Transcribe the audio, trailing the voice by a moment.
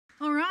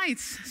right,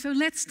 so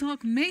let's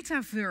talk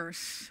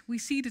metaverse. We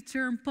see the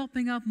term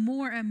popping up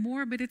more and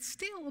more, but it's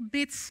still a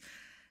bit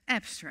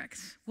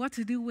abstract. What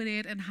to do with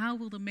it and how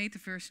will the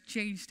metaverse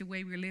change the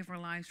way we live our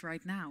lives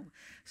right now?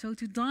 So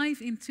to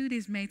dive into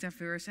this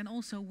metaverse and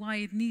also why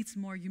it needs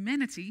more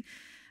humanity,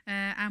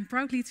 I'm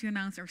proudly to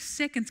announce our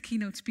second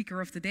keynote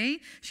speaker of the day.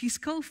 She's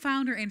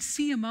co-founder and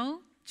CMO,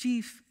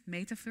 Chief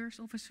Metaverse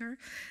Officer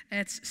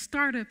at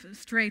startup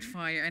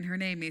Straightfire, and her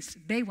name is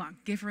Bei Wang.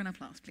 Give her an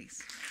applause,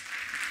 please.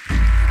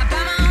 I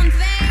buy my own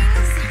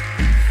things,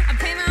 I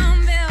pay my own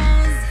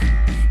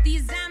bills,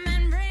 these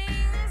diamond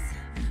rings.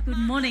 Good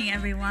morning,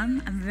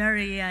 everyone. I'm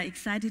very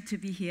excited to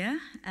be here.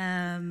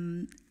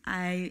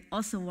 I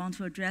also want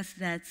to address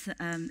that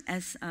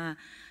as an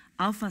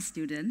alpha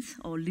student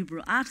or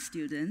liberal arts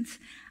student,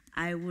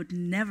 I would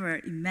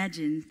never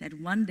imagine that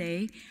one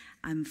day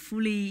I'm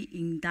fully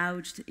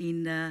indulged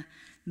in the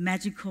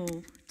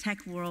magical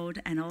tech world,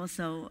 and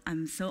also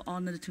I'm so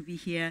honored to be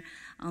here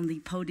on the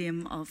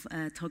podium of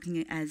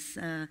talking as,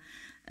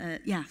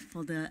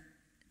 for the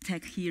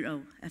tech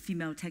hero, a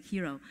female tech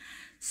hero.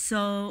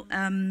 So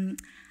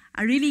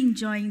I really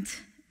enjoyed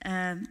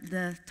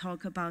the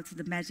talk about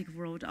the magic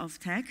world of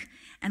tech,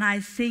 and I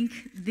think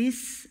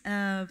this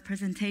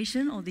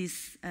presentation or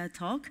this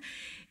talk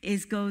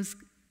goes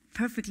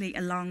perfectly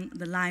along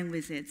the line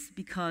with it,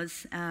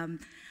 because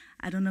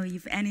I don't know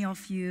if any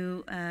of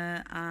you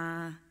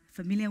are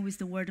familiar with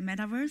the word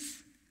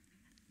metaverse.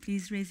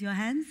 Please raise your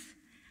hands.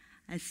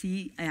 I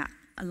see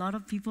a lot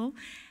of people.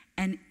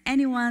 And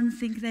anyone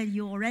think that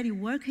you already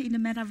work in the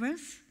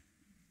metaverse?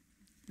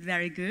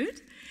 Very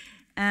good.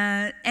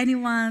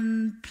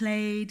 Anyone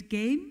played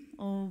game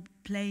or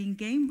playing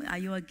game? Are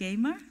you a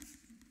gamer?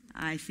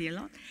 I see a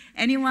lot.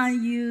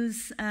 Anyone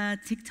use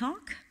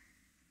TikTok?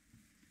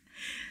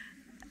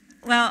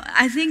 Well,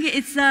 I think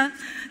it's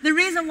the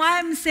reason why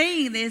I'm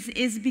saying this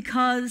is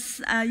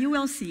because you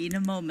will see in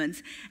a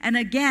moment. And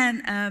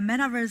again,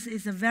 metaverse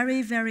is a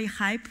very, very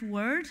hype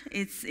word.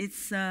 It's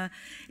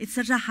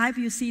such a hype,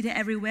 you see it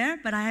everywhere.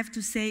 But I have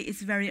to say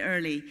it's very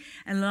early.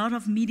 And a lot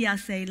of media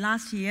say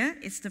last year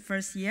it's the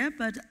first year,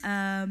 but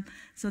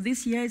so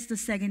this year is the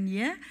second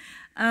year.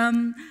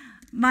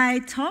 My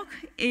talk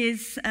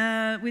is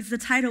with the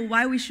title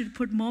 "Why We Should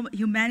Put More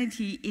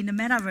Humanity in the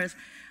Metaverse."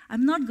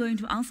 I'm not going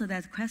to answer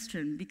that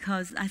question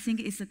because I think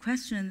it's a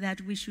question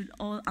that we should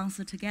all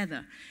answer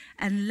together.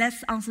 And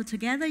let's answer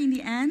together in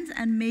the end,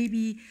 and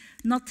maybe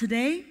not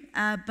today,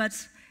 but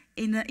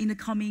in the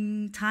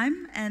coming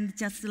time, and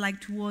just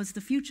like towards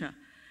the future.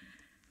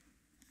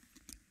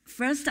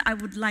 First, I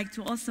would like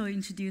to also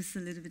introduce a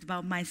little bit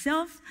about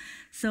myself.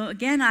 So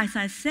again, as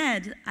I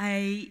said,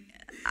 I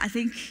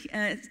think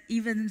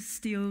even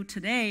still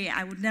today,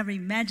 I would never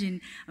imagine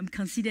I'm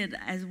considered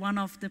as one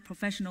of the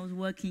professionals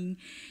working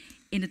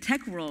in the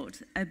tech world,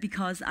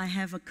 because I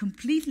have a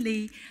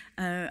completely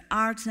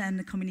art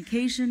and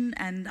communication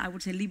and I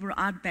would say liberal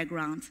art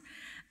background.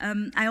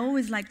 I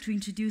always like to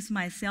introduce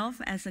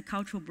myself as a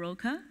cultural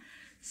broker.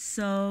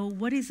 So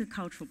what is a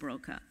cultural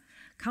broker?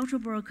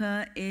 Cultural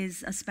broker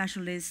is a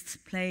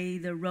specialist, play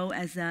the role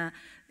as a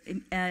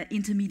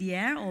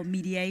intermediary or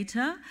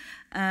mediator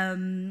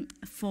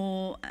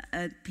for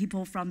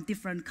people from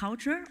different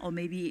culture or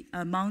maybe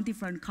among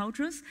different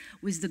cultures,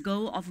 with the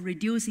goal of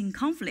reducing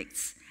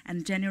conflicts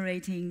and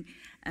generating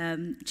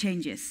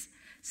changes.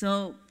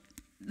 So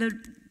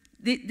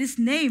this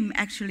name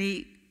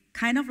actually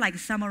kind of like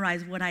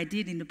summarizes what I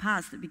did in the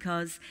past,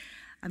 because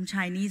I'm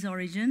Chinese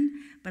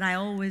origin, but I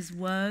always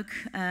work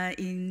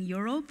in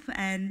Europe,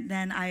 and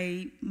then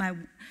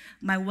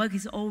my work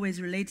is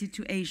always related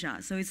to Asia.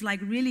 So it's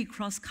like really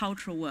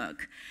cross-cultural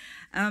work.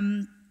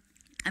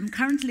 I'm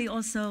currently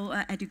also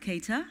an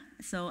educator,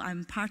 so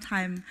I'm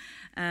part-time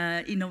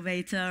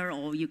innovator,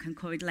 or you can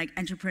call it like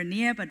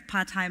entrepreneur, but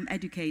part-time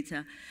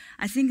educator.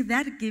 I think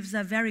that gives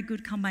a very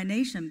good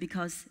combination,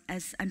 because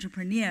as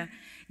entrepreneur,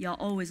 you're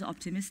always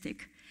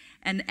optimistic.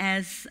 And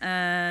as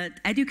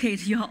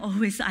educator, you're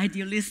always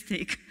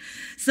idealistic.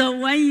 So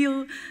when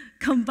you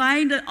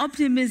combine the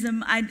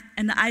optimism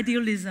and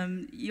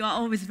idealism, you are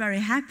always very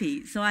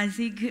happy. So I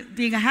think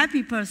being a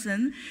happy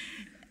person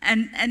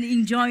and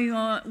enjoying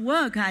your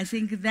work, I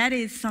think that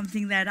is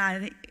something that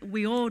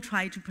we all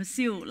try to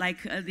pursue,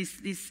 like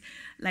this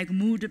like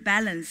mood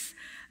balance.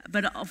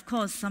 But of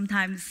course,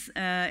 sometimes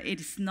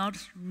it's not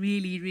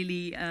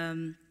really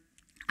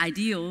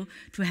ideal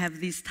to have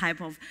this type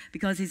of,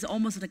 because it's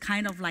almost a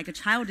kind of like a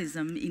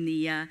childism in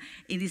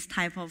this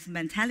type of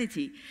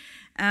mentality.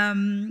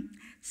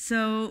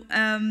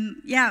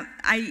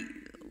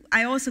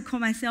 I also call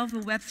myself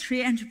a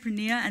Web3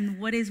 entrepreneur, and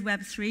what is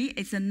Web3?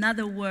 It's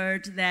another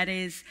word that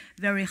is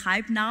very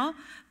hype now,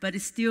 but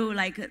it's still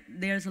like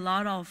there's a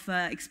lot of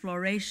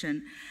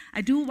exploration.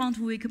 I do want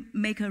to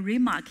make a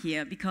remark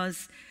here,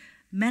 because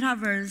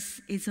metaverse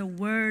is a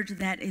word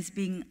that is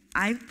being,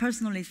 I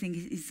personally think,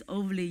 is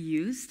overly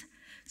used.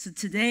 So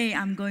today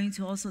I'm going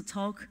to also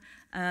talk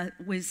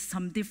with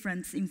some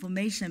different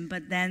information,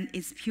 but then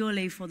it's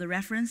purely for the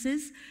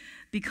references,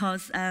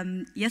 because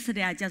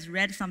yesterday I just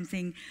read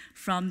something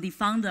from the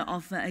founder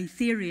of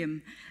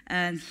Ethereum,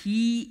 and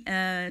he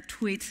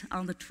tweeted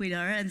on the Twitter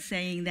and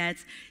saying that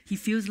he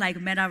feels like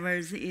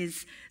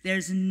Metaverse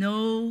there's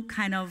no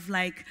kind of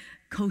like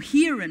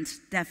coherent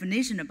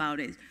definition about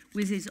it,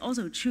 which is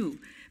also true,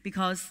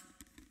 because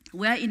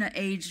we're in an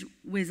age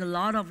with a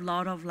lot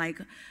of like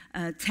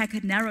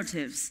tech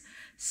narratives.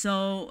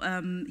 So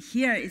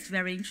here it's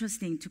very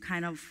interesting to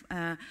kind of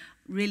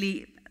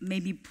really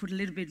maybe put a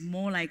little bit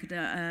more like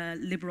the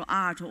liberal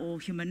art or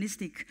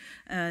humanistic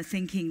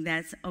thinking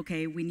that,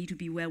 okay, we need to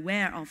be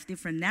aware of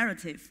different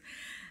narratives.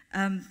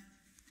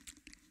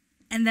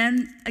 And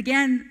then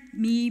again,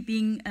 me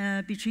being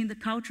between the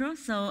culture,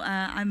 so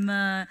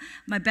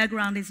my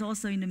background is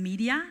also in the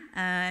media.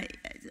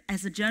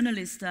 As a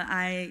journalist,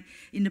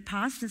 in the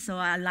past, so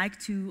I like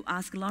to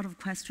ask a lot of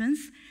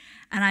questions.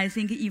 And I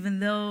think even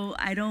though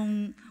I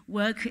didn't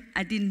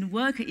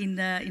work in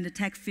the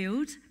tech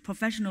field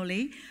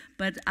professionally,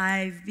 but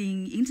I've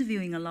been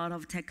interviewing a lot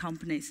of tech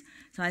companies.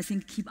 So I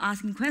think keep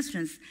asking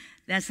questions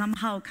that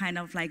somehow kind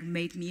of like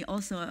made me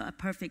also a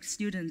perfect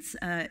student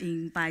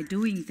by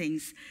doing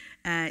things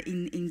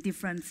in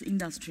different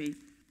industry.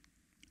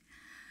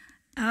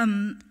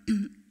 And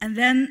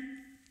then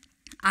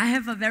I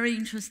have a very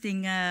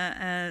interesting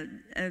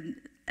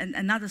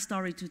another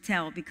story to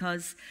tell,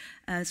 because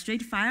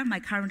StraightFire, my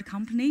current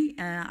company,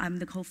 I'm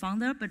the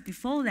co-founder, but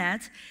before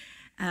that,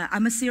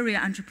 I'm a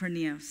serial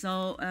entrepreneur.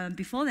 So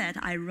before that,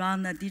 I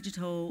run a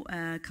digital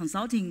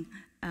consulting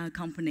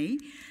company.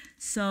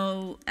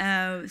 So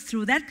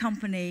through that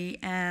company,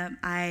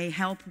 I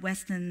help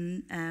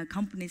Western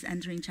companies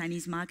entering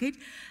Chinese market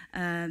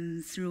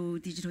through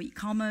digital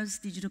e-commerce,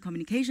 digital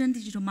communication,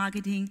 digital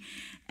marketing.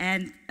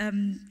 And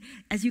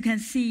as you can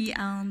see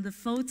on the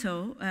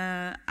photo,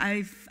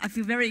 I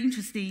feel very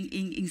interesting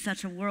in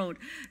such a world,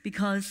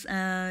 because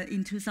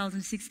in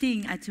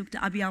 2016, I took the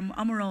ABN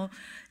AMRO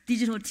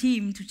digital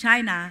team to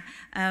China.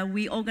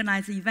 We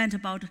organized an event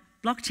about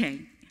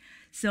blockchain.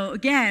 So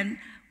again,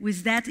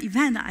 with that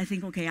event, I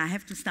think, okay, I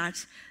have to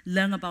start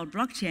learn about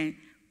blockchain,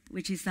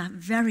 which is a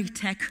very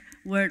tech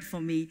word for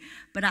me.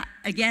 But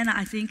again,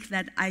 I think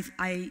that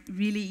I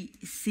really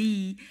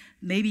see,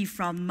 maybe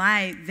from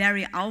my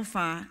very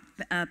alpha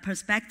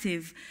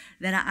perspective,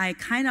 that I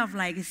kind of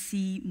like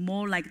see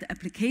more like the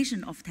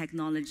application of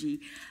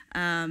technology.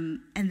 And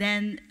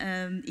then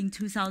in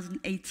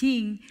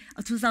 2019,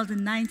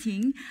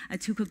 I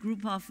took a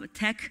group of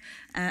tech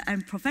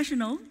and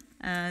professional.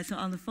 So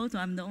on the photo,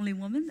 I'm the only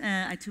woman.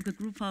 I took a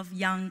group of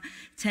young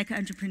tech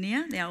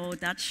entrepreneurs. They are all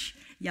Dutch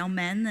young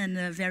men and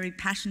very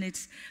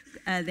passionate.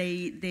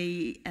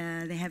 They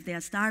have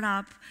their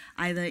startup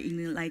either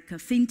in like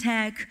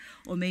fintech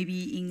or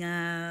maybe in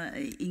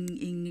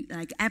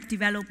like app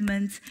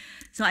development.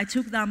 So I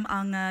took them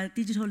on a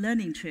digital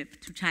learning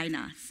trip to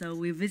China. So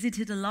we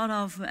visited a lot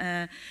of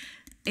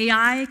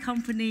AI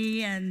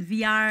company and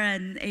VR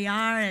and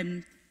AR,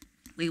 and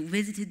we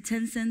visited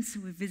Tencent.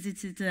 We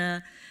visited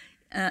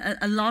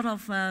a lot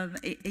of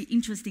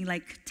interesting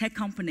like tech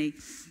company.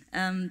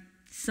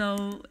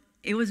 So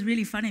it was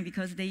really funny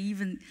because they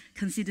even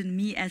considered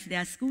me as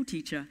their school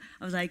teacher.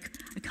 I was like,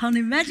 I can't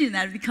imagine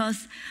that,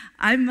 because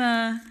I'm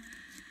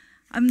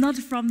not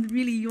from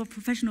really your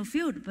professional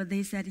field. But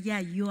they said, yeah,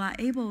 you are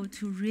able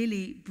to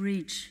really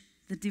bridge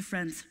the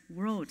different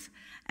worlds.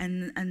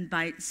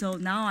 So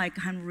now I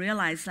kind of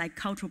realize, like,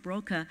 cultural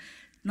broker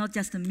not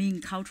just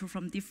mean culture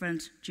from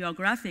different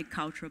geographic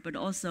culture, but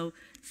also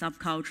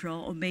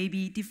subcultural, or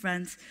maybe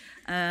different,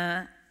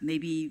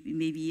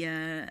 maybe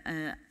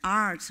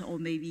art, or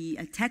maybe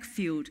a tech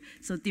field.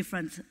 So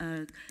different,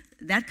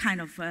 that kind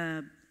of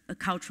a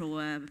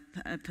cultural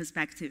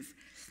perspective.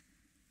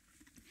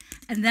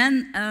 And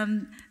then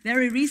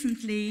very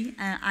recently,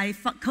 I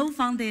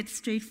co-founded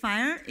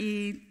StraightFire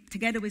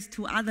together with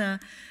two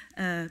other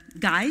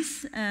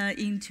guys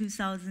in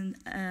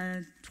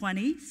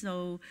 2020.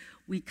 So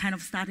we kind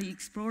of started to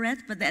explore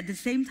it, but at the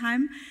same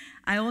time,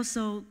 I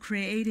also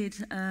created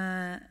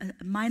a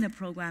minor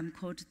program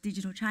called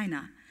Digital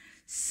China.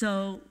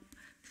 So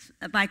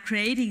by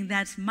creating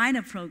that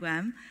minor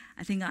program,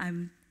 I think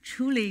I'm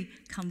truly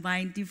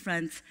combined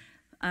different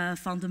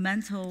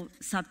fundamental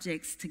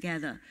subjects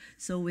together.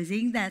 So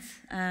within that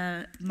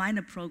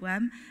minor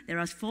program, there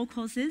are 4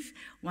 courses.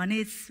 One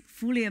is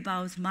fully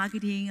about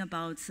marketing,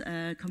 about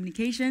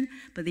communication,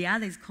 but the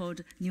other is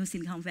called New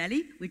Silicon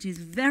Valley, which is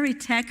very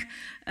tech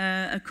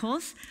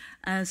course.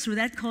 Through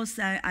that course,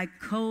 I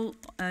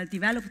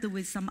co-developed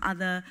with some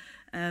other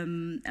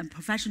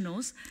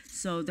professionals.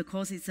 So the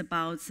course is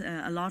about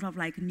a lot of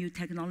like new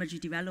technology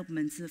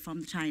developments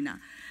from China.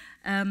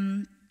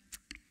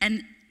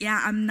 And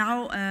yeah, I'm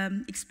now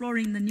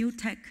exploring the new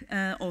tech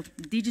or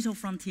digital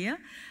frontier,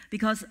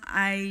 because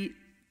I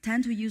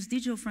tend to use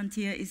digital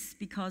frontier is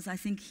because I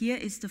think here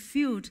is the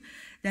field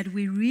that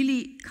we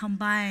really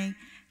combine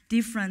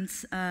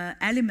different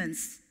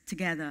elements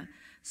together.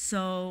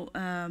 So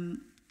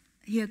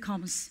here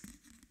comes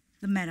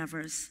the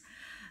metaverse.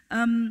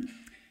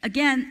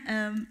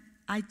 Again,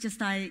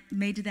 I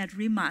made that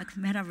remark,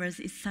 metaverse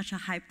is such a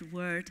hyped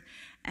word,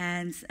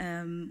 and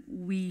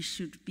we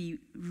should be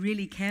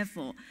really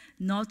careful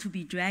not to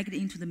be dragged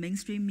into the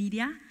mainstream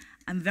media.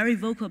 I'm very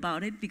vocal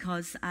about it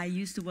because I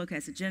used to work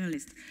as a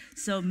journalist.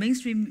 So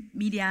mainstream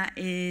media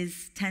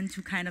tend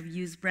to kind of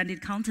use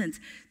branded content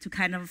to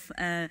kind of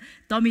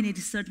dominate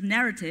a certain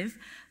narrative.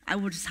 I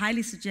would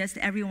highly suggest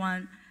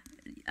everyone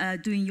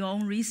doing your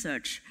own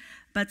research.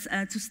 But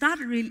to start,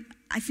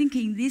 I think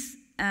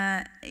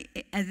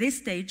at this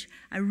stage,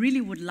 I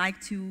really would like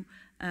to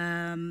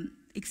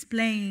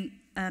explain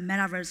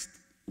Metaverse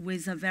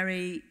with a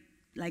very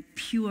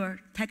pure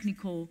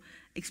technical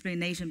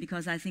explanation,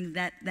 because I think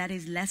that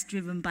is less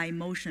driven by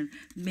emotion.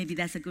 Maybe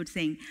that's a good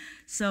thing.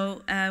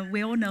 So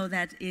we all know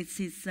that it's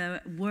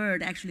a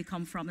word actually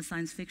comes from a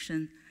science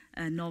fiction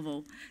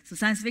novel. So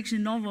science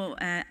fiction novel,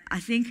 I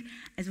think,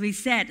 as we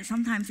said,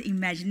 sometimes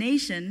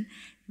imagination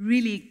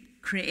really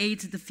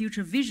creates the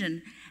future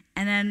vision.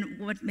 And then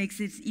what makes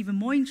it even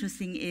more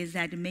interesting is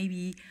that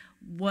maybe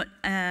what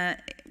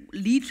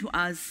lead to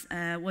us,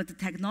 what the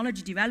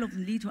technology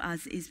development lead to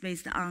us, is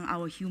based on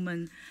our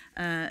human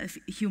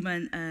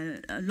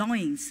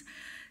longings.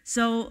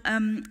 So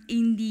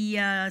in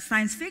the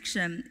science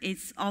fiction,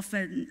 it's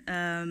often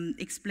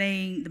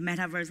explained the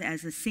metaverse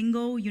as a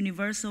single,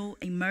 universal,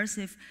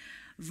 immersive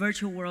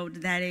virtual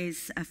world that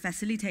is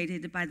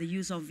facilitated by the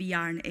use of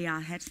VR and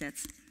AR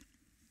headsets.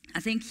 I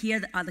think here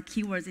the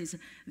keywords is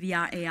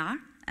VR, AR.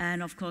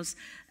 And of course,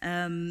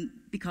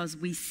 because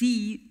we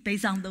see,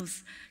 based on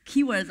those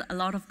keywords, a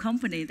lot of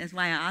companies, that's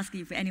why I ask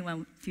if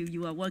anyone feel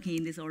you are working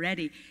in this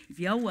already. If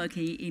you're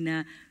working in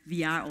a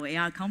VR or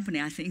AR company,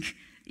 I think,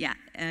 yeah,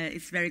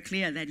 it's very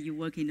clear that you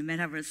work in the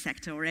metaverse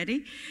sector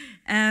already.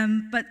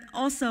 But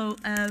also,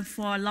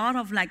 for a lot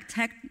of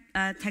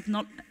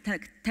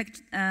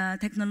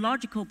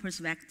technological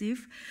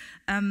perspective,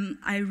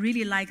 I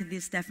really like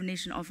this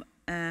definition of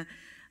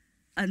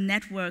a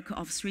network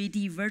of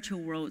 3D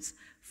virtual worlds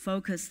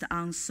focused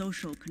on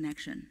social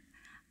connection.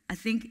 I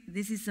think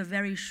this is a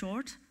very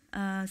short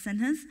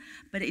sentence,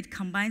 but it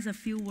combines a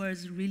few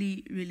words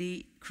really,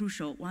 really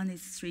crucial. One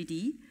is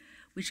 3D,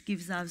 which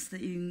gives us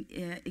the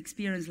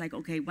experience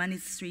okay, when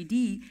it's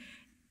 3D,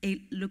 it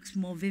looks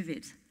more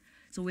vivid.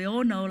 So we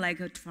all know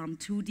from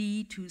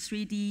 2D to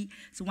 3D,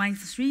 so when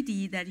it's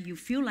 3D that you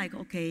feel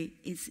okay,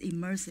 it's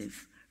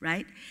immersive.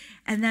 Right?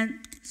 And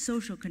then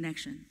social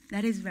connection.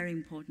 That is very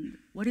important.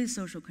 What is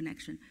social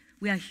connection?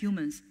 We are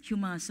humans.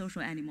 Humans are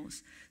social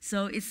animals.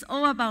 So it's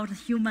all about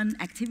human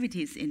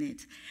activities in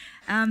it.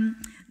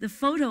 The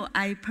photo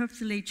I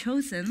purposely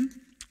chosen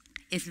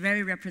is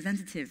very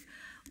representative.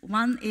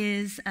 One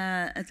is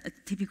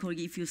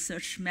typically if you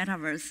search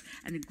Metaverse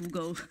and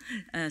Google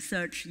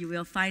search, you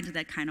will find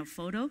that kind of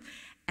photo.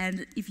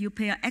 And if you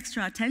pay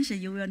extra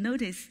attention, you will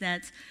notice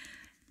that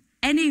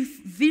any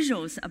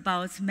visuals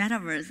about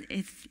Metaverse,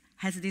 it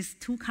has this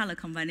two-color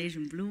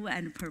combination, blue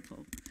and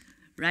purple,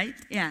 right?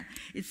 Yeah,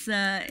 it's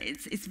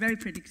very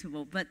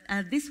predictable. But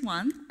this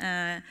one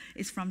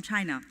is from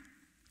China,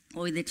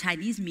 or the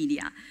Chinese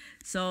media.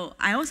 So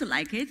I also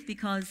like it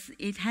because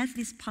it has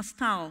this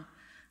pastel,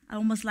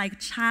 almost like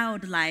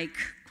childlike,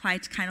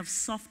 quite kind of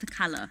soft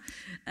color.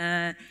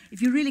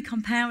 If you really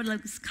compare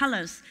those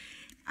colors,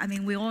 I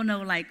mean, we all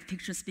know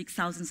pictures speak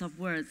thousands of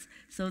words.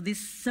 So this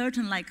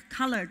certain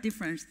color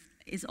difference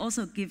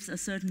also gives a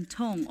certain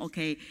tone.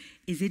 Okay,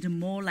 is it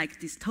more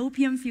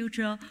dystopian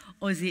future,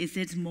 or is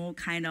it more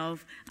kind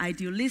of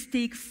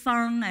idealistic,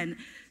 fun? And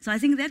so I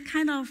think that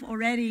kind of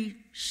already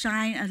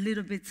shine a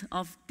little bit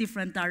of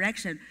different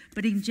direction.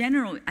 But in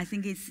general, I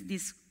think it's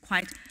this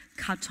quite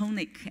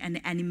cartoonic and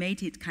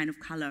animated kind of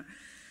color.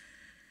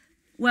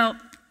 Well,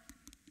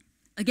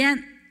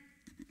 again,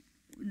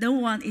 no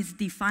one is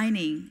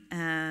defining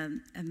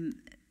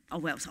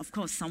well, of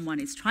course,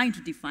 someone is trying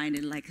to define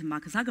it, like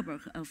Mark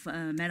Zuckerberg of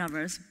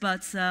Metaverse.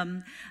 But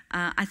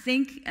I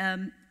think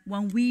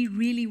when we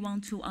really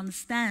want to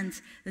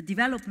understand the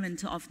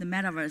development of the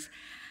Metaverse,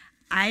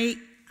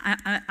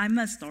 I'm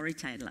a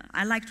storyteller.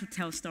 I like to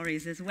tell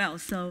stories as well.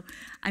 So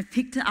I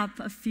picked up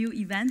a few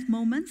event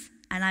moments,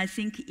 and I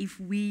think if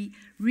we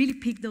really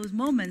pick those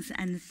moments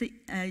and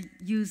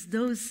use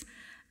those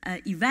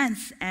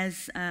events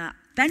as a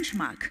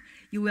benchmark,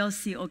 you will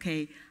see,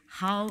 okay,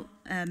 how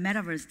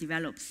Metaverse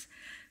develops.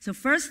 So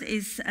first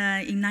is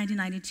in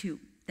 1992.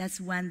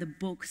 That's when the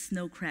book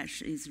Snow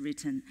Crash is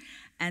written.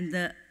 And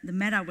the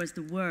Metaverse,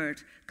 the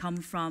word,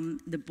 comes from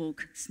the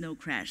book Snow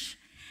Crash.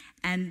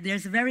 And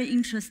there's a very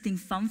interesting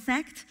fun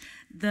fact.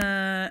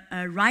 The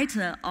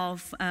writer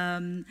of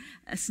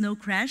Snow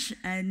Crash,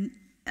 and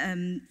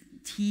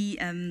he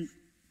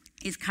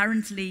is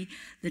currently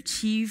the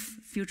chief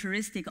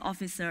futuristic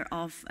officer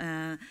of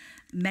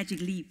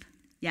Magic Leap.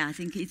 Yeah, I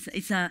think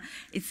it's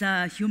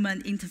a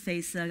human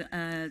interface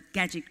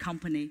gadget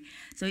company.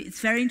 So it's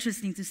very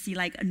interesting to see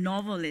a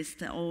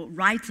novelist or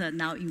writer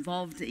now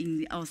involved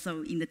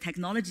also in the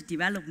technology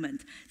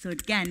development. So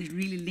again, it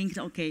really linked,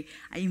 okay,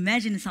 I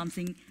imagine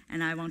something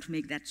and I want to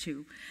make that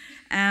too.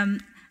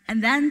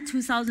 And then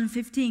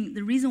 2015,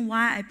 the reason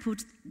why I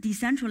put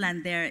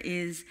Decentraland there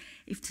is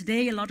if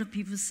today a lot of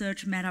people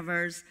search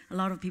Metaverse, a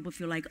lot of people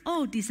feel like,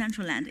 oh,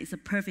 Decentraland is a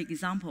perfect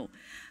example.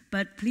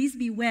 But please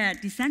be aware,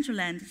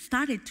 Decentraland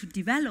started to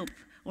develop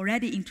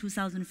already in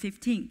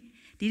 2015.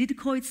 Did it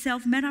call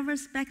itself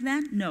Metaverse back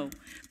then? No,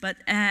 but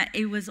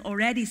it was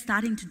already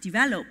starting to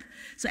develop.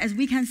 So as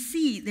we can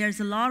see, there's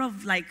a lot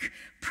of like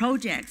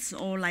projects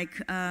or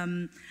like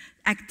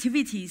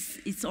activities.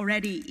 It's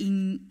already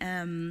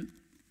in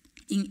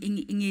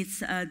its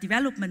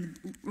development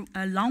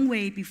a long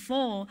way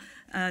before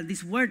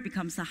this word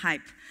becomes a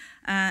hype.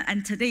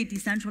 And today,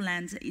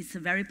 Decentraland is a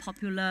very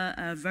popular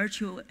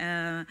virtual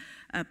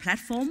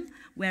platform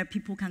where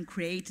people can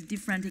create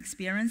different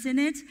experience in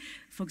it.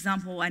 For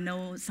example, I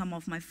know some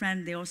of my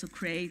friends, they also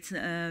create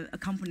a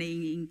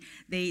company,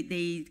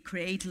 they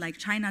create like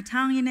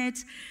Chinatown in it,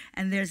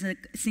 and there's a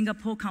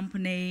Singapore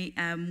company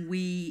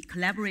we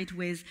collaborate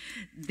with,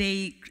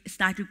 they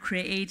start to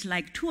create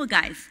like tour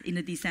guides in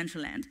the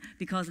Decentraland,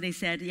 because they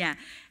said, yeah,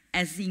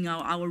 as in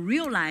our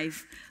real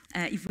life,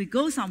 if we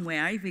go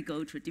somewhere, if we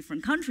go to a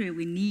different country,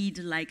 we need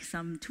like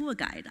some tour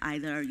guide.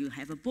 Either you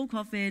have a book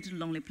of it,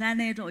 Lonely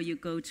Planet, or you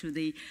go to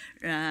the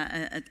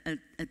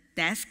a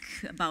desk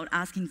about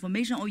asking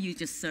information, or you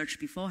just search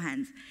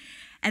beforehand.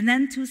 And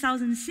then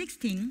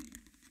 2016,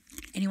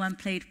 anyone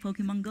played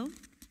Pokemon Go?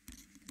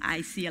 I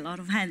see a lot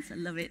of hands, I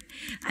love it.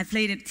 I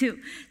played it too.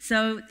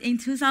 So in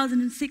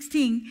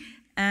 2016,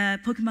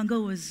 Pokemon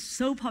Go was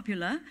so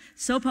popular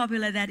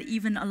that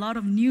even a lot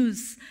of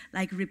news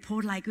like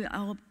report like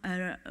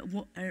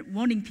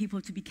warning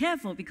people to be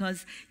careful,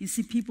 because you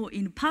see people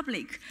in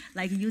public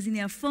like using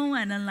their phone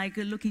and then like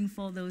looking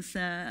for those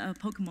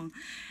Pokemon.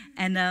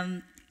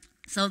 And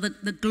so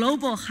the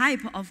global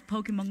hype of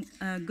Pokemon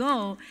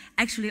Go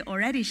actually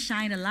already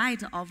shined a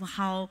light of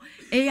how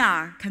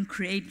AR can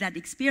create that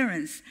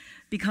experience,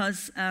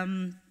 because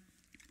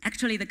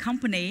actually, the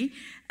company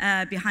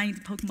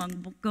behind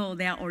Pokemon Go,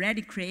 they are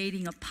already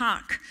creating a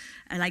park,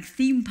 like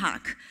theme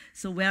park,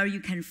 so where you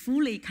can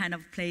fully kind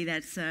of play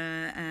that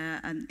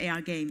an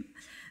AR game.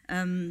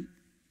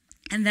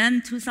 And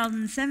then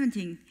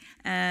 2017,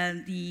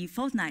 the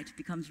Fortnite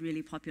becomes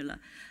really popular.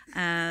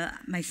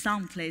 My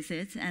son plays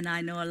it, and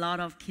I know a lot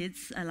of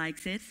kids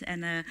likes it.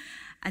 And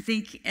I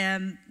think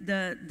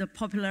the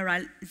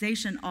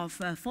popularization of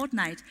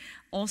Fortnite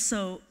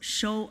also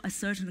show a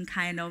certain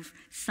kind of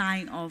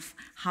sign of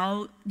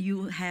how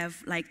you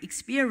have like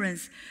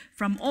experience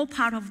from all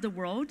part of the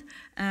world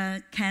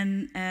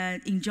can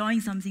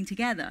enjoying something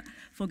together.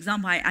 For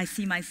example, I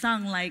see my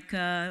son like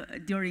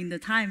during the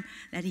time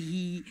that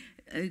he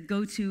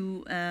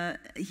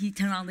he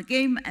turn on the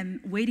game and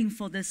waiting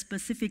for the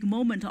specific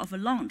moment of a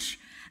launch.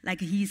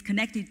 Like he's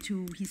connected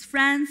to his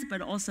friends,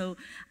 but also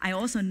I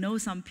also know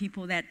some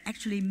people that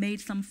actually made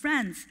some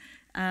friends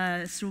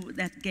through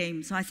that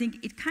game. So I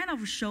think it kind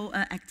of show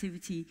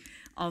activity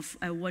of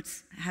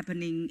what's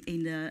happening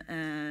in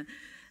the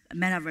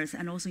Metaverse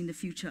and also in the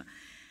future.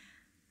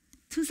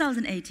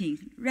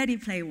 2018, Ready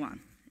Player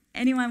One.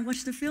 Anyone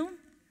watch the film?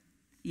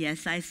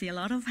 Yes, I see a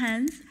lot of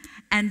hands.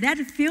 And that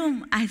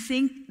film, I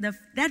think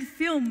that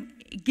film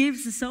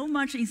gives so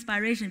much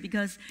inspiration,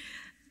 because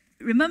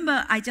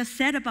remember I just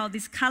said about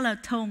this color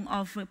tone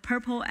of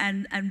purple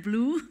and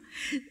blue?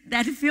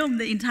 That film,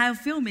 the entire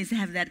film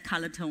have that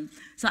color tone.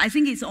 So I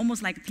think it's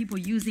almost like people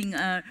using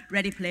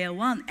Ready Player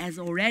One as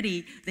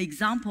already the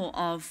example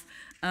of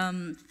a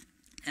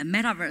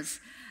Metaverse.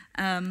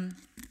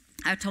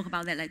 I'll talk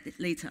about that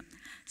later.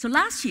 So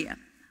last year,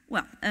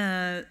 well,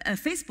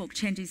 Facebook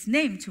changed its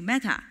name to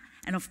Meta.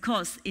 And of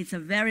course, it's a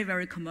very,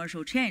 very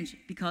commercial change,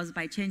 because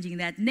by changing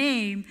that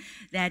name,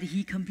 that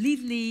he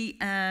completely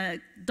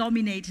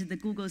dominated the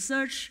Google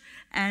search.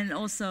 And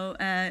also,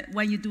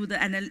 when you do the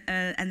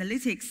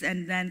analytics,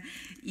 and then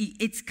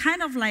it's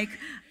kind of like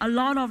a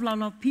lot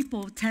of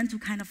people tend to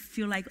kind of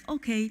feel like,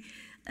 okay,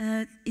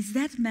 is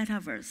that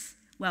Metaverse?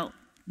 Well,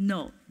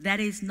 no, that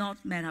is not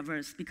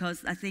Metaverse,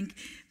 because I think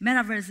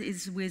Metaverse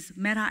is with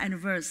meta and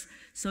verse.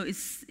 So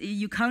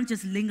you can't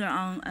just linger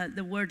on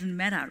the word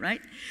meta,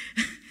 right?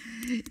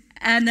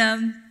 And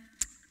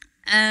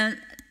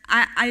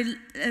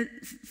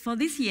for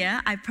this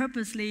year, I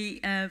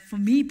purposely, for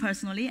me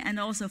personally, and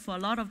also for a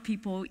lot of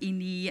people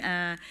in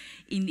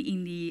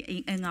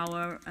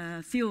our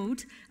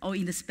field or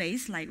in the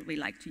space, like we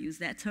like to use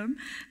that term,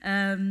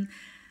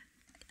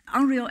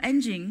 Unreal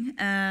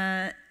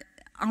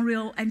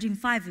Engine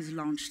 5 is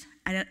launched.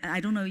 I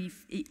don't know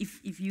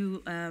if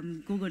you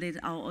Googled it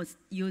or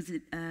use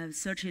it,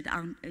 search it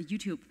on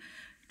YouTube.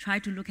 Try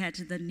to look at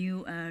the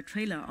new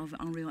trailer of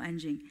Unreal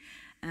Engine,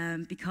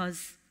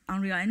 because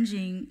Unreal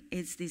Engine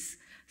is this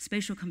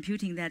spatial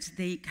computing that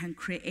they can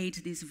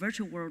create this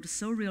virtual world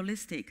so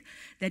realistic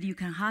that you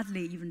can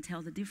hardly even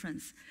tell the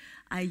difference.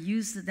 I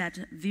used that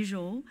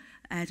visual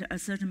at a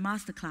certain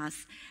master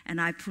class, and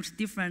I put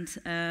different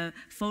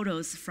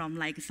photos from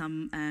like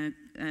some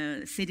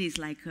cities,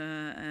 like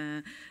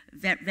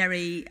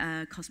very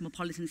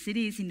cosmopolitan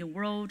cities in the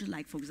world,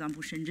 like for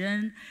example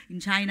Shenzhen in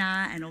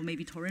China, and or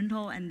maybe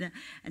Toronto and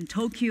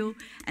Tokyo,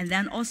 and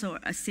then also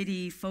a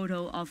city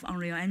photo of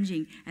Unreal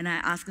Engine. And I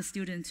ask a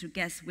student to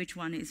guess which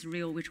one is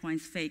real, which one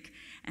is fake.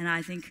 And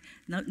I think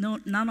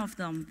none of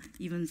them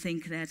even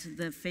think that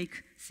the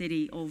fake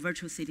city or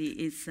virtual city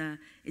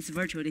is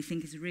virtual. They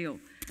think it's real.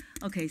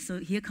 Okay, so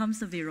here comes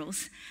the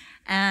visuals.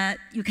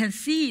 You can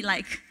see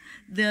like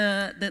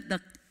the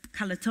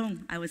color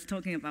tone I was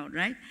talking about,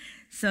 right?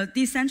 So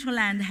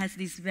Decentraland has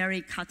this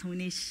very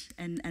cartoonish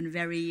and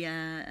very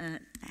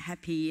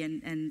happy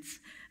and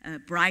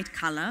bright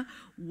color,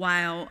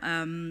 while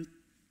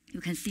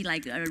you can see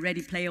like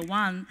Ready Player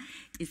One,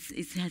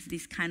 it has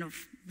this kind of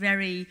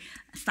very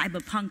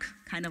cyberpunk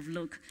kind of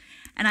look.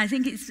 And I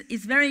think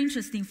it's very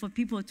interesting for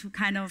people to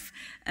kind of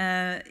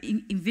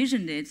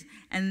envision it.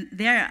 And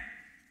there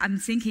I'm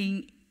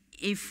thinking,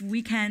 if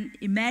we can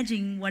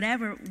imagine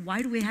whatever,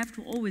 why do we have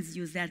to always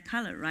use that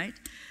color, right?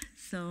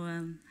 So,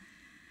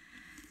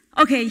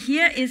 okay,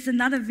 here is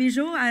another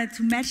visual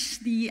to match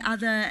the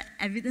other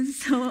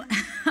evidence. So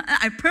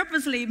I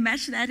purposely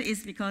matched that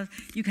is because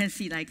you can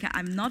see, like,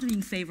 I'm not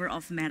in favor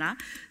of Meta.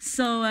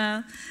 So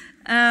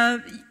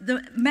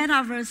the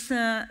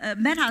Metaverse,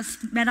 Meta's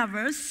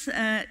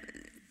Metaverse,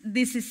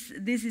 this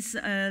is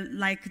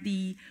like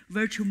the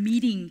virtual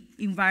meeting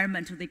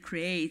environment they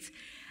create.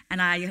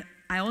 And I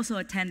also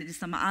attended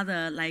some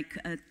other like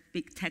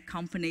big tech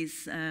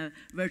companies'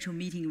 virtual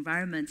meeting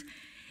environment.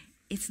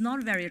 It's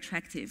not very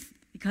attractive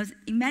because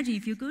imagine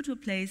if you go to a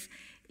place,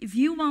 if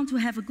you want to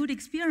have a good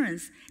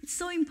experience, it's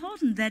so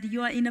important that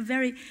you are in a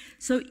very,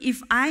 so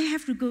if I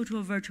have to go to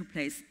a virtual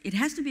place, it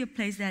has to be a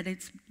place that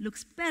it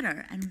looks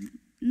better and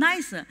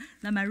nicer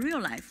than my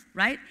real life,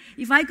 right?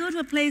 If I go to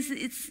a place,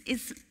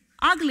 it's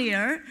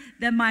uglier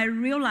than my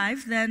real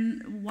life,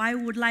 then why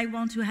would I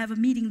want to have a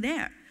meeting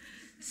there?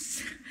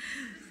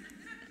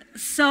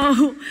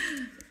 So,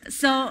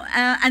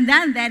 and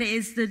then that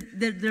is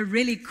the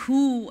really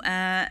cool,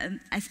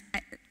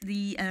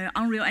 the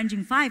Unreal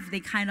Engine 5, they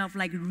kind of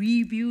like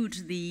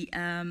rebuilt the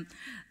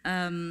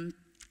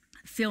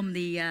film,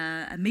 the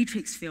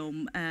Matrix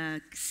film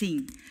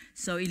scene.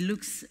 So it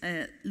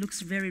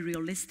looks very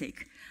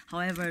realistic.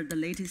 However, the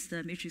latest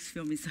Matrix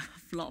film is a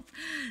flop.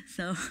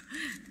 So,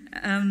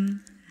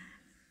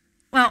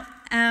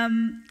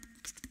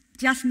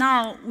 just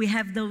now we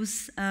have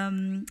those.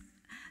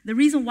 The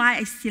reason why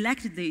I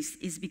selected this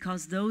is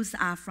because those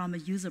are from a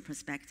user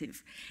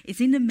perspective.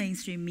 It's in the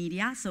mainstream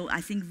media, so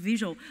I think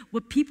visual,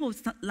 what people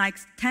like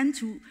tend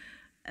to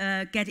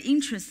get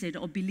interested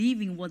or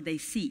believe in what they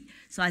see.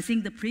 So I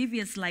think the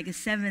previous like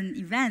 7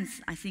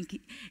 events, I think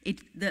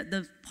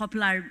the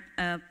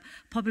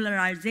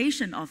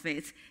popularization of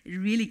it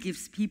really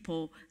gives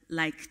people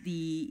like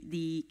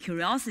the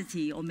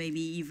curiosity, or maybe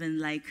even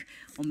like,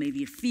 or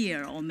maybe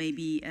fear, or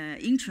maybe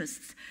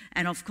interest.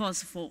 And of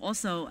course, for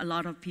also a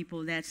lot of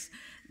people that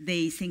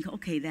they think,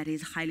 okay, that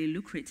is highly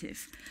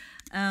lucrative.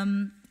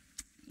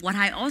 What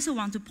I also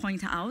want to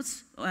point out,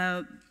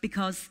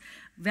 because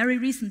very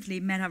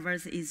recently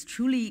Metaverse is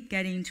truly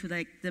getting to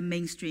like the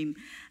mainstream,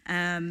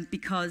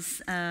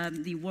 because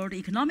the World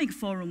Economic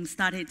Forum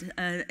started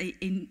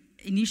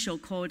initial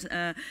called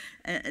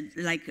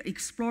like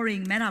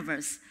exploring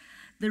Metaverse.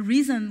 The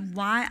reason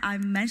why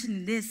I'm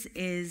mentioning this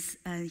is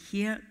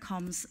here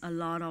comes a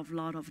lot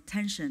of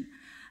attention,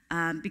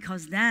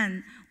 because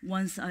then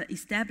once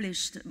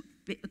established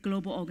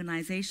global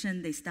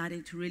organization, they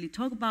started to really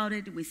talk about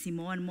it. We see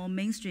more and more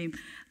mainstream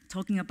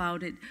talking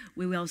about it.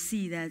 We will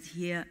see that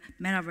here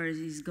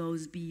Metaverse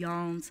goes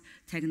beyond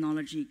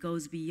technology,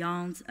 goes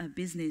beyond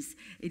business.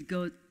 It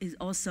is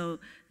also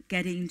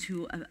getting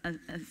into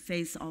a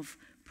phase of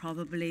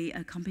probably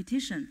a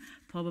competition,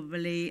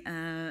 probably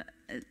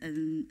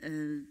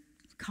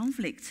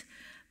conflict,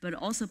 but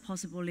also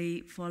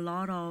possibly for a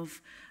lot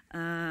of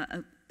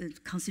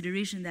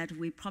consideration that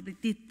we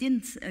probably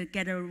didn't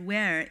get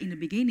aware in the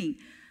beginning.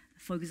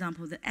 For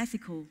example, the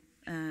ethical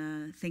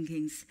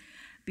thinkings,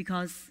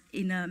 because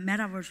in a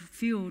metaverse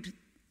field,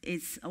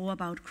 it's all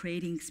about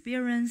creating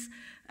experience,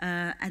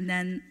 and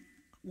then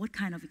what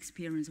kind of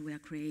experience we are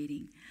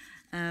creating,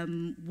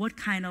 what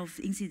kind of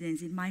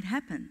incidents it might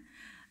happen.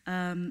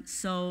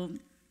 So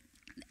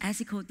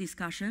ethical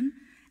discussion,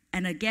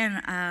 and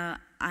again,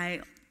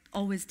 I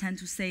always tend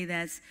to say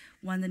that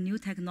when the new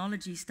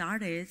technology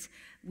started,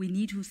 we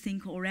need to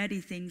think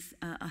already things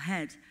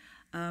ahead.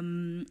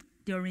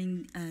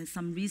 During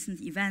some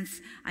recent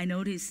events, I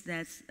noticed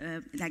that,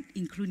 like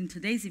including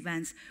today's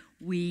events,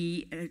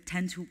 we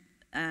tend to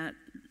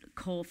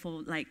call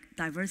for like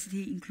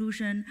diversity,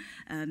 inclusion,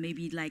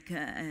 maybe like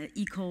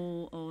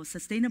eco or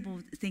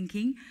sustainable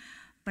thinking.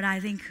 But I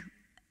think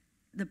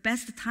the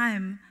best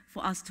time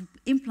for us to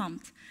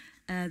implement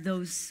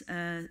those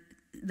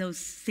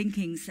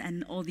thinkings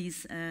and all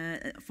these,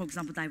 for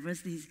example,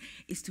 diversities,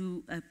 is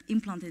to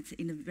implement it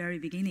in the very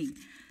beginning.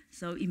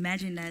 So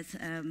imagine that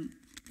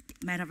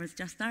Metaverse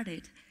just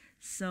started.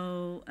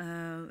 So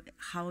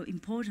how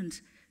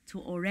important to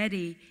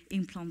already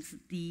implement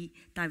the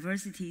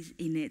diversities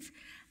in it.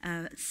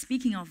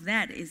 Speaking of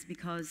that is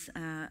because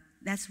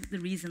that's the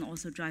reason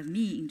also drive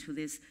me into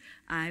this.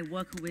 I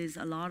work with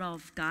a lot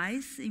of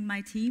guys in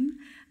my team,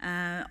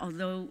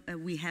 although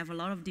we have a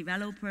lot of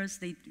developers,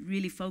 they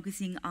really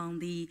focusing on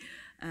the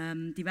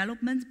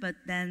development, but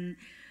then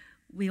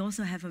we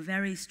also have a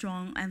very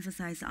strong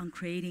emphasis on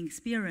creating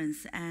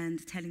experience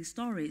and telling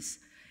stories.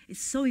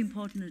 It's so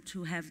important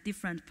to have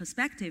different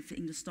perspectives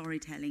in the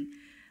storytelling.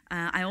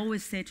 I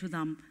always say to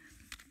them,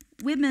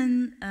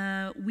 women,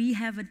 we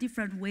have a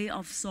different way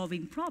of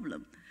solving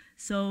problem.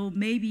 So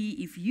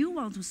maybe if you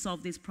want to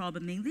solve this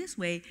problem in this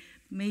way,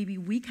 maybe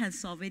we can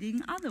solve it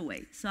in other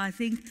way. So I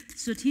think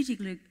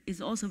strategically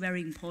is also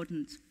very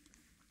important.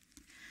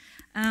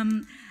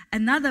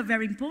 Another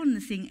very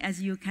important thing,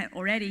 as you can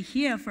already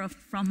hear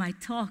from my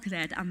talk,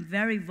 that I'm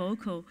very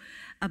vocal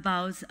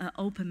about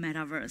open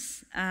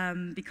metaverse,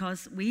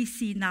 because we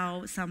see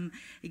now some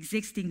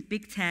existing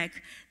big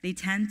tech, they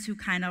tend to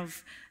kind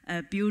of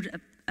build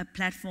a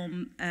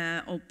platform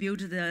or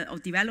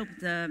develop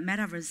the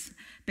metaverse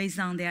based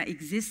on their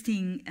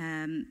existing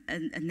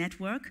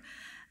network.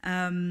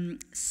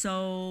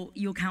 So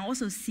you can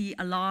also see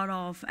a lot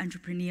of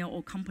entrepreneurs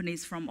or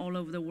companies from all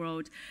over the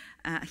world.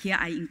 Here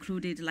I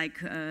included like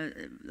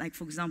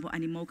for example,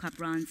 Animoca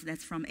brands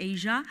that's from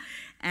Asia,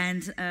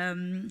 and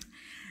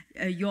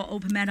your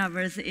Open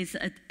Metaverse is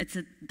it's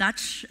a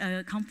Dutch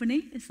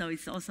company, so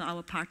it's also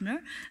our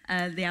partner.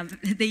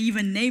 They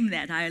even name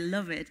that. I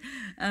love it.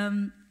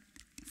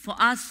 For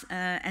us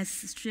as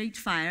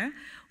Streetfire,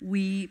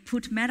 we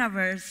put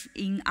Metaverse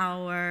in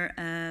our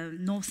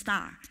North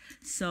Star.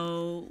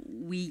 So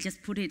we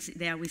just put it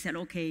there. We said,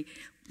 okay,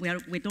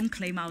 we don't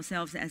claim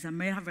ourselves as a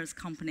Metaverse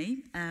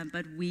company,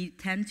 but we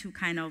tend to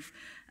kind of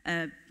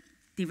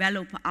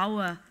develop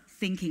our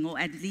thinking, or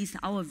at least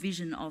our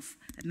vision of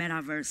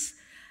Metaverse.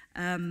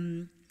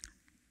 And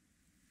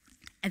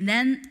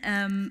then,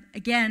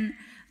 again,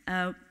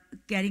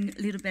 getting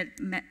a little bit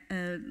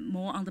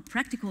more on the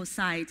practical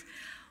side,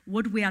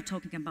 what we are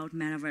talking about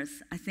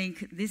Metaverse. I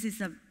think this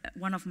is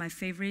one of my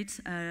favorite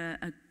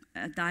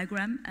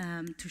diagram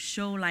to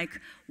show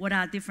like what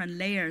are different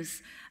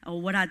layers,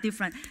 or what are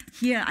different.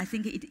 Here, I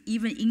think it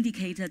even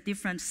indicates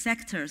different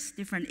sectors,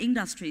 different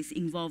industries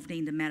involved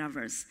in the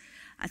Metaverse.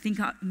 I think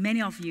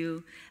many of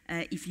you,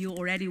 if you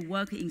already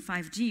work in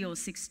 5G or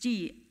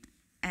 6G,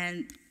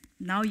 and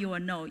now you are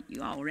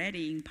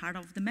already in part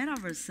of the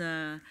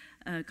Metaverse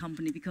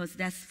company, because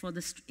that's for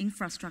the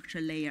infrastructure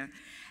layer.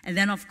 And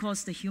then, of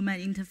course, the human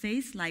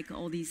interface, like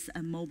all these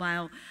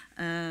mobile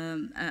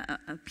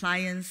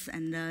appliance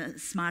and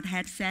smart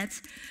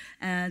headsets,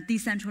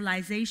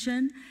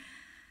 decentralization,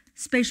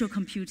 spatial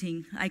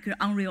computing, like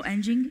Unreal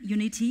Engine,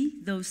 Unity,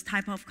 those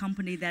type of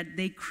company that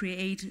they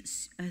create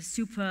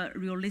super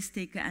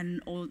realistic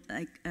and all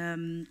like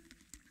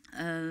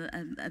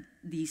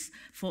these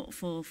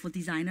for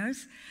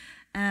designers.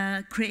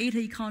 Creator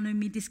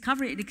economy,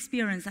 discovery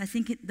experience. I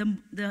think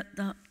the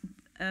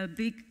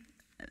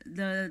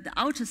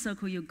outer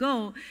circle you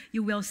go,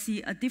 you will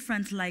see a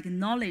different like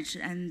knowledge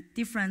and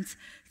different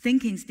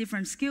thinkings,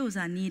 different skills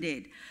are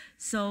needed.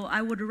 So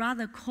I would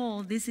rather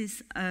call this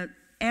is an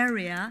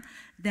area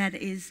that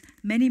is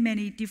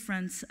many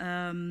different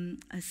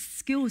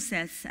skill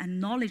sets and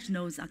knowledge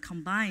nodes are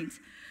combined.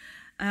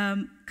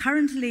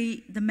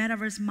 Currently, the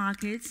Metaverse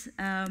market,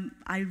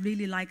 I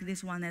really like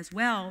this one as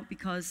well,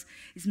 because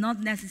it's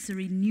not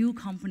necessarily new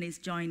companies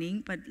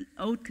joining, but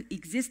old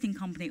existing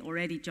company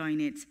already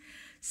join it.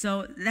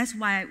 So that's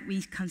why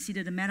we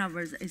consider the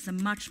Metaverse is a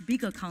much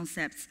bigger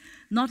concept,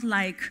 not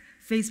like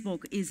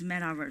Facebook is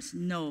Metaverse,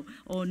 no,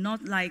 or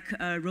not like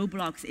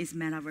Roblox is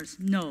Metaverse,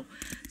 no.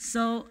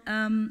 So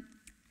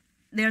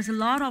there's a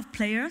lot of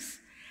players,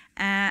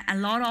 a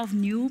lot of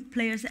new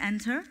players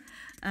enter.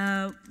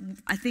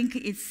 I think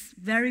it's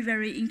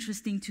very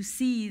interesting to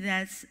see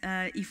that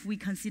if we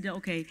consider,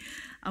 okay,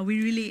 are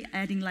we really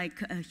adding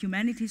like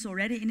humanities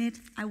already in it?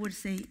 I would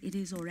say it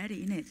is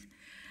already in it.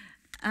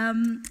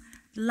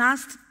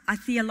 Last, I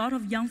see a lot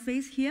of young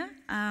face here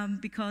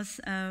because,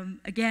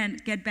 again,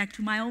 get back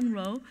to my own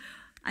role.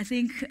 I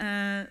think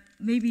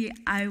maybe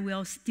I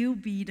will still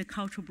be the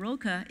cultural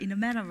broker in the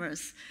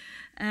Metaverse.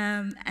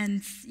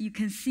 And you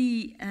can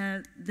see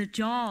the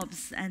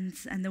jobs and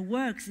the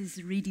works is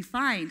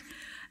redefined.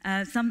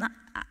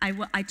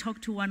 I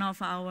talked to one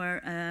of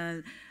our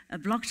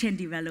blockchain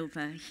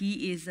developer.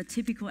 He is a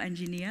typical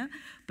engineer,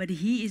 but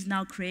he is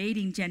now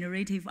creating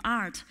generative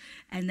art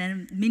and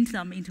then mint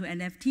them into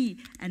NFT,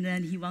 and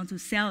then he wants to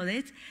sell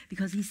it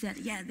because he said,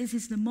 yeah, this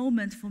is the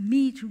moment for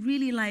me to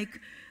really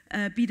like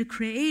be the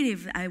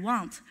creative I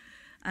want.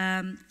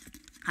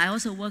 I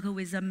also work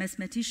with a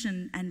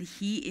mathematician, and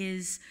he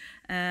is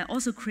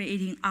also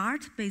creating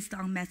art based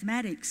on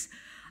mathematics.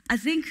 I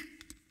think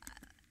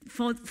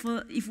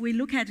if we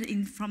look at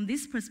it from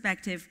this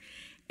perspective,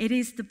 it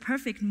is the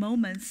perfect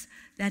moments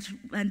that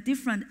when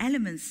different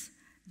elements,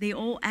 they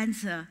all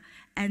enter.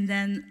 And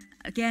then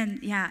again,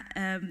 yeah,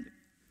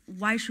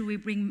 why should we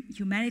bring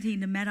humanity in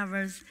the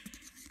Metaverse?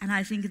 And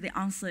I think the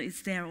answer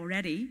is there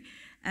already.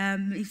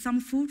 Some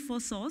food for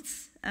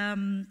thoughts.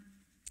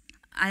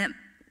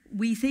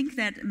 We think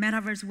that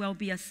Metaverse will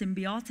be a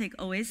symbiotic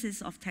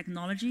oasis of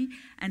technology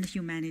and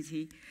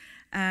humanity.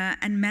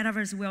 And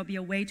Metaverse will be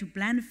a way to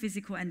blend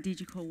physical and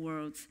digital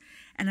worlds.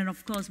 And then,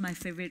 of course, my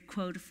favorite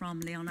quote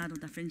from Leonardo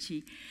da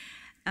Vinci.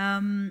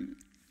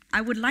 I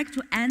would like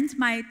to end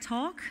my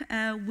talk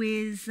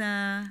with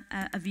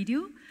a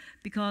video,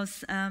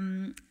 because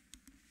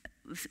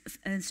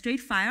Straight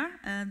Fire,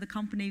 the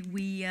company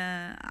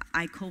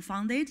I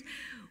co-founded,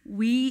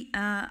 we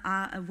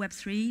are a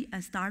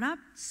Web3 startup.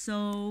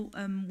 So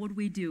what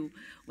we do?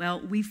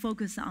 Well, we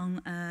focus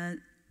on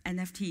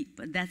NFT,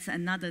 but that's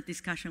another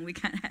discussion we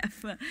can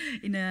have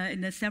in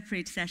a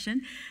separate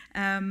session.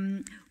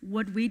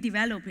 What we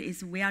develop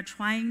is we are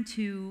trying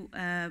to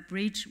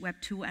bridge Web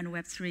 2 and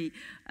Web 3,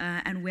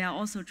 and we are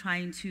also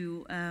trying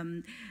to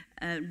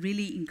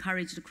really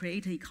encourage the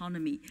creator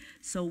economy.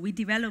 So we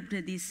developed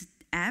this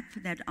app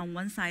that on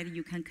one side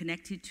you can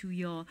connect it to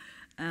your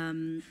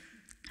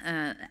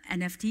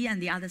NFT,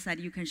 and the other side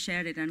you can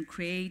share it and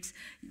create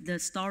the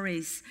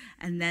stories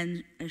and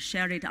then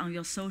share it on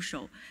your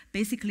social.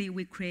 Basically,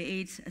 we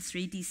create a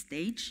 3D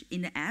stage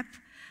in the app.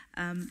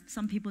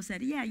 Some people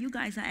said, yeah, you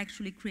guys are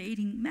actually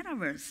creating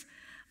Metaverse.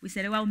 We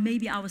said, well,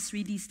 maybe our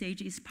 3D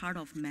stage is part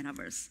of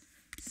Metaverse.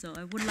 So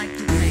I would like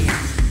to say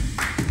it.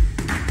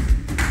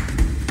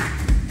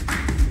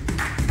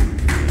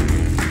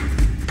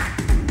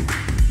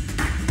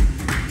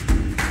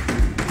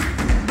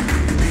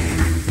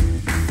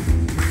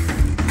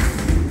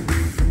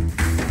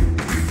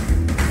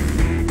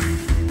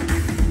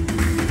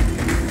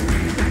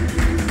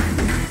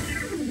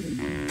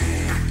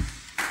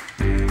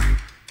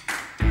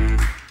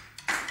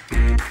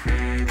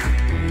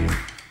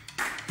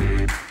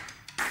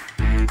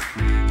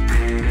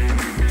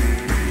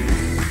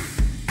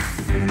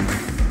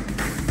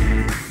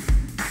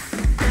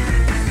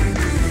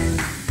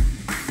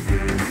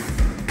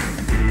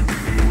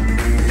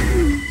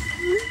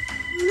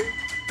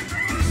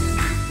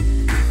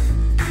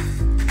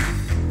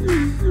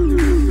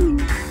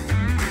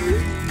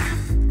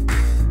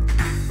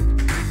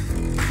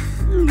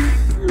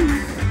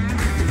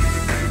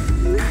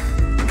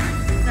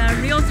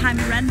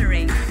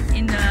 Rendering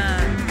in the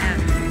app.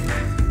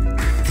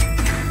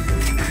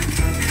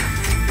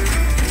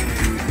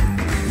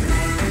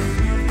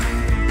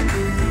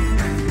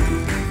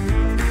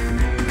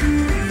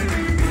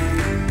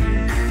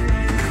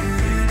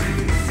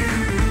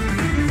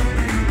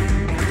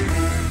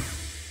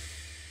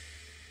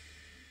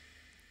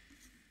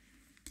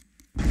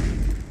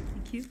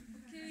 Thank you.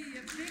 Okay,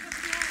 a big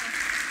applause.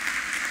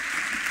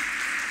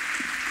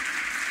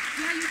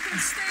 Yeah, you can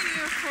stay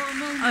here for a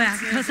moment. Oh yeah,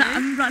 because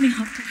I'm running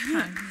out of time.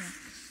 Yeah.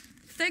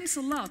 Thanks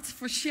a lot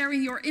for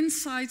sharing your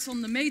insights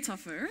on the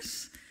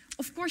Metaverse.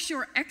 Of course,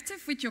 you're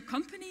active with your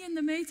company in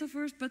the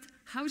Metaverse, but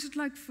how's it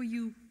like for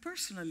you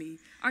personally?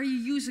 Are you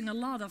using a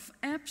lot of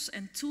apps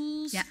and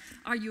tools? Yeah.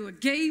 Are you a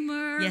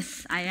gamer?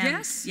 Yes, I am.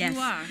 Yes, you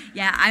are.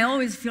 Yeah, I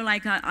always feel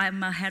like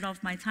I'm ahead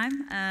of my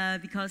time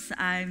because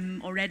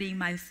I'm already in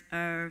my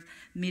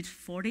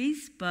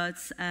mid-40s, but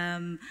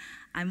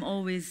I'm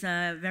always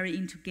very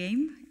into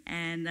game.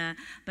 And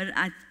but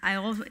I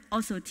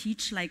also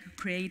teach like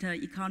creator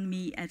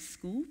economy at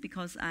school,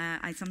 because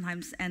I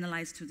sometimes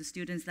analyze to the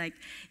students, like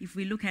if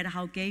we look at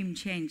how game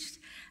changed,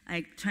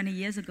 like 20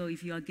 years ago,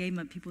 if you're a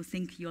gamer, people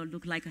think you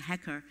look like a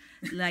hacker,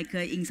 like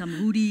in some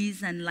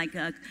hoodies and like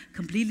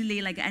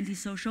completely like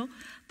antisocial.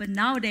 But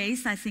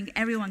nowadays, I think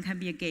everyone can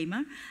be a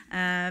gamer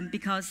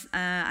because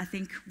I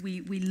think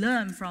we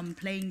learn from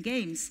playing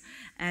games,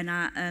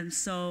 and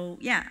so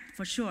yeah,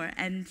 for sure.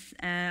 And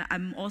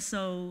I'm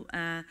also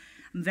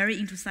I'm very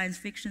into science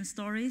fiction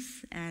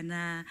stories, and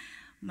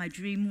my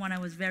dream when I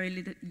was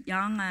very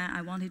young,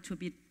 I wanted to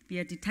be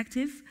a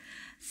detective.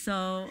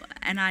 So,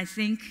 and I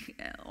think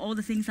all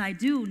the things I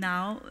do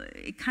now,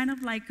 it kind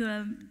of like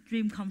a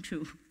dream come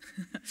true.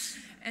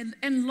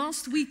 And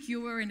last week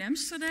you were in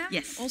Amsterdam,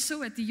 yes,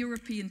 also at the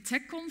European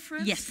Tech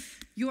Conference. Yes.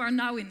 You are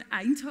now in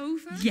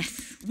Eindhoven.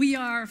 Yes. We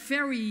are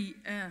very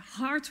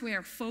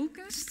hardware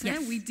focused.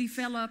 Yes. We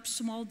develop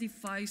small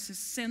devices,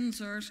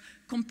 sensors,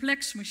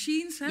 complex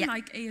machines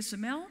like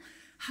ASML.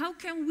 How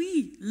can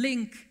we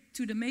link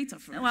to the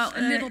Metaverse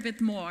a little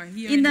bit more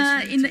here in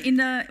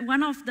the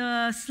one of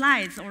the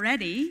slides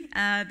already,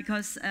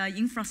 because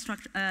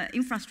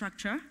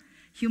infrastructure,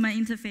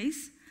 human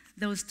interface,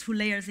 those two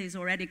layers is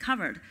already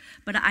covered.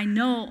 But I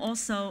know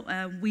also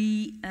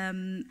we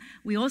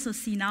also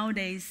see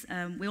nowadays,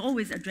 we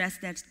always address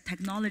that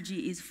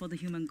technology is for the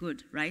human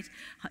good, right?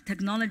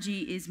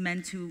 Technology is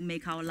meant to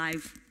make our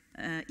life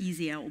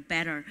easier or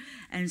better.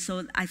 And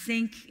so I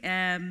think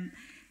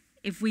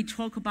if we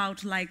talk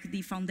about like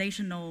the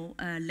foundational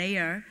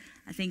layer,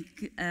 I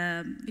think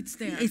it's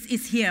there.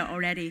 It's here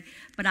already.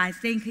 But I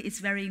think it's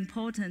very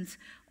important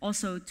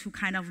also to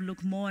kind of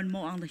look more and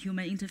more on the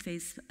human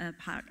interface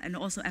part and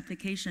also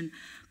application.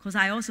 Because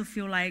I also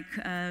feel like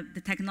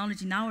the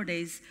technology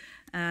nowadays,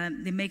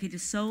 they make it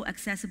so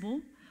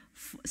accessible.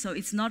 So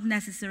it's not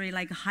necessarily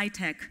like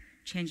high-tech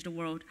changed the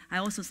world. I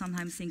also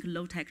sometimes think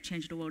low tech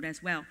changed the world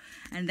as well.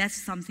 And that's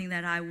something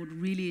that I would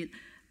really,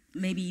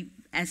 maybe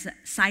as a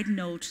side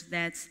note,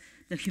 that's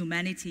the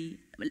humanity,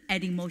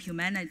 adding more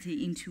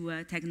humanity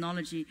into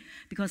technology.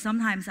 Because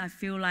sometimes I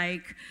feel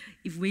like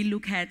if we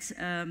look at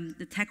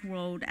the tech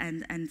world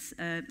and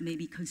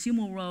maybe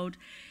consumer world,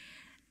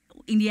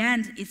 in the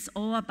end, it's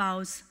all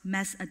about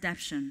mass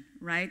adoption,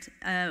 right?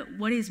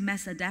 What is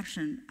mass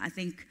adoption? I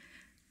think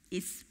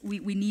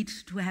we need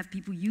to have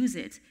people use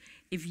it.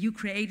 If you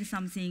create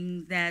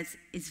something that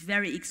is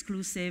very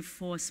exclusive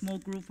for a small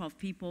group of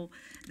people,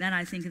 then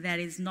I think that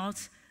is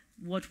not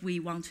what we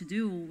want to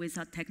do with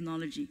our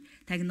technology.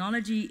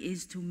 Technology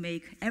is to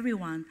make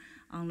everyone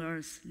on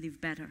Earth live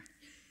better.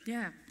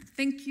 Yeah,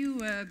 thank you,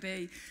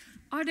 Bei.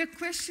 Are there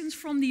questions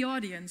from the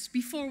audience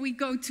before we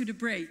go to the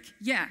break?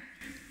 Yeah.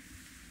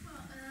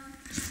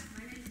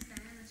 My name is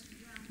Diana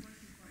Studio. I'm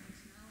working for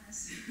Fe+male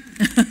as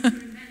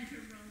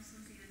manager role,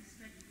 something and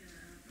strategy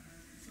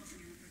consulting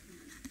and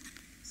procurement.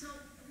 So,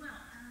 well,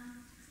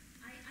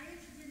 I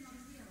actually did not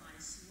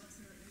realize what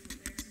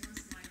there's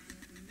once like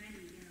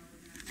many,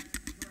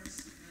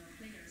 Metaverse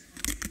players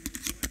already in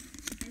the world.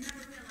 I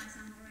never realized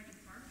I'm already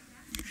part of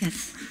that.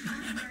 Yes.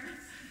 However,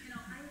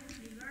 I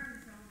actually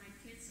learned from my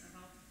kids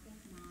about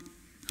Pokemon,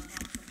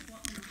 about the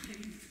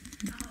Fortnite.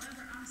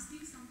 However, I'm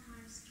still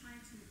sometimes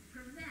trying to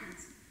prevent,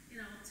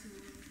 to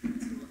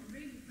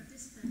really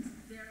participate in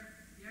their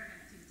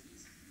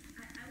activities.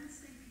 I would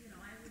think,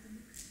 I would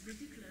look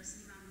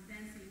ridiculous if I'm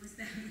dancing with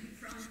them in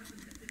front of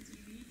the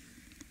TV.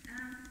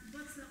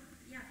 Because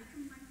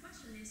my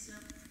question is,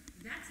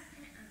 that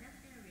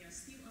area is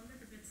still a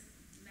little bit,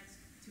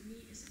 to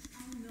me, is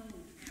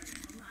unknown area.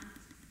 I'm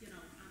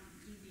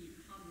in the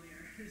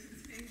hardware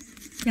things.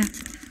 Yeah.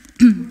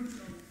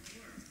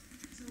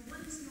 So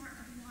what is your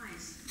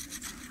advice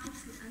on how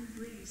to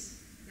embrace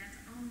that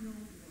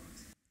unknown world?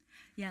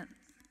 Yeah.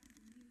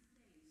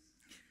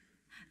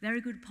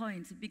 Very good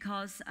point,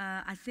 because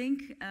I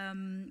think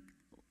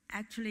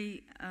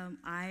actually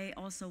I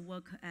also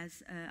work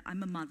as,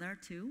 I'm a mother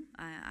too.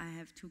 I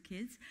have 2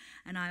 kids,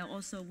 and I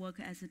also work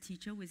as a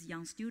teacher with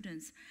young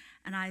students.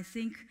 And I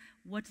think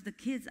what the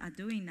kids are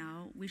doing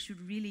now, we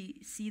should really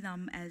see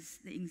them as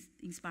the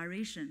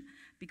inspiration,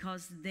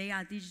 because they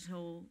are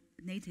digital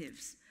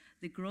natives.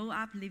 They grow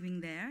up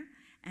living there,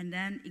 and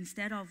then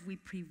instead of we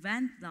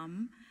prevent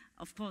them,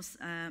 of course,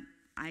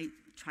 I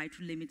try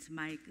to limit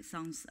my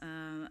son's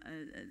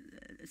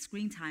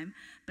screen time,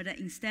 but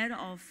instead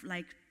of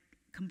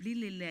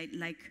completely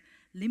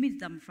limit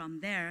them from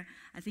there,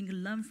 I think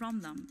learn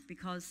from them,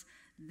 because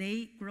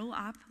they grow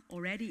up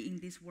already in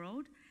this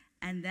world,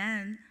 and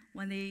then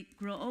when they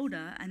grow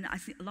older, and I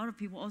think a lot of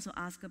people also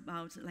ask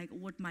about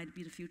what might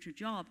be the future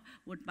job,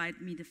 what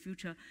might be the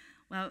future,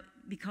 well,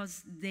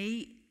 because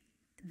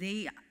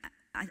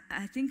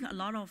I think a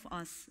lot of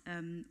us,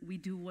 we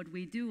do what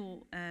we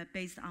do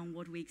based on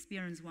what we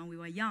experienced when we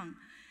were young.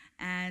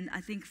 And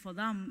I think for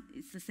them,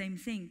 it's the same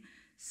thing.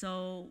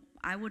 So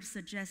I would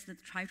suggest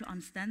that try to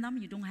understand them.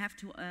 You don't have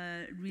to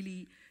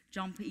really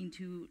jump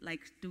into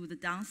do the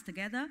dance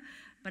together.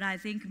 But I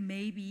think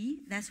maybe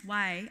that's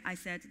why I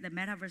said the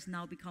metaverse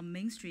now become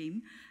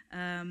mainstream,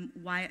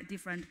 why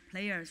different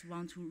players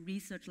want to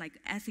research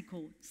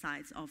ethical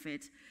sides of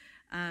it.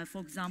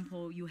 For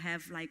example, you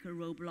have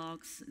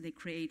Roblox, they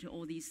create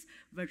all these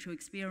virtual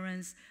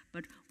experience,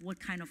 but what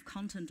kind of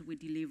content we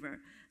deliver?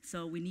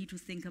 So we need to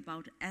think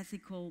about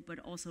ethical, but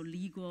also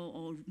legal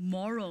or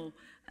moral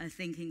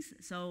thinkings.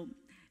 So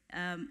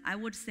I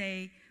would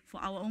say for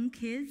our own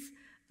kids,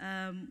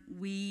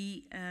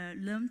 we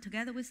learn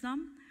together with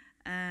them.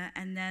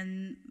 And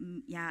then,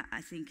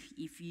 I think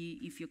if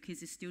your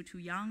kids is still too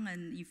young,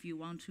 and if you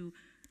want to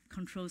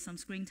control some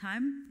screen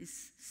time,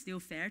 is still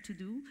fair to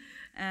do.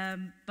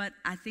 But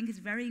I think it's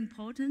very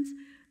important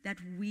that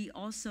we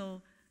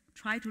also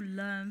try to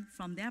learn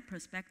from their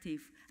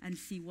perspective and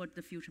see what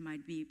the future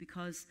might be,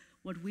 because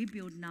what we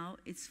build now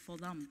is for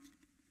them.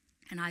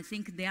 And I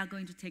think they are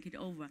going to take it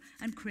over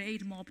and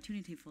create more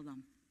opportunity for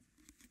them.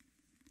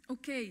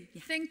 Okay,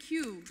 thank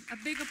you. A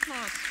big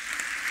applause.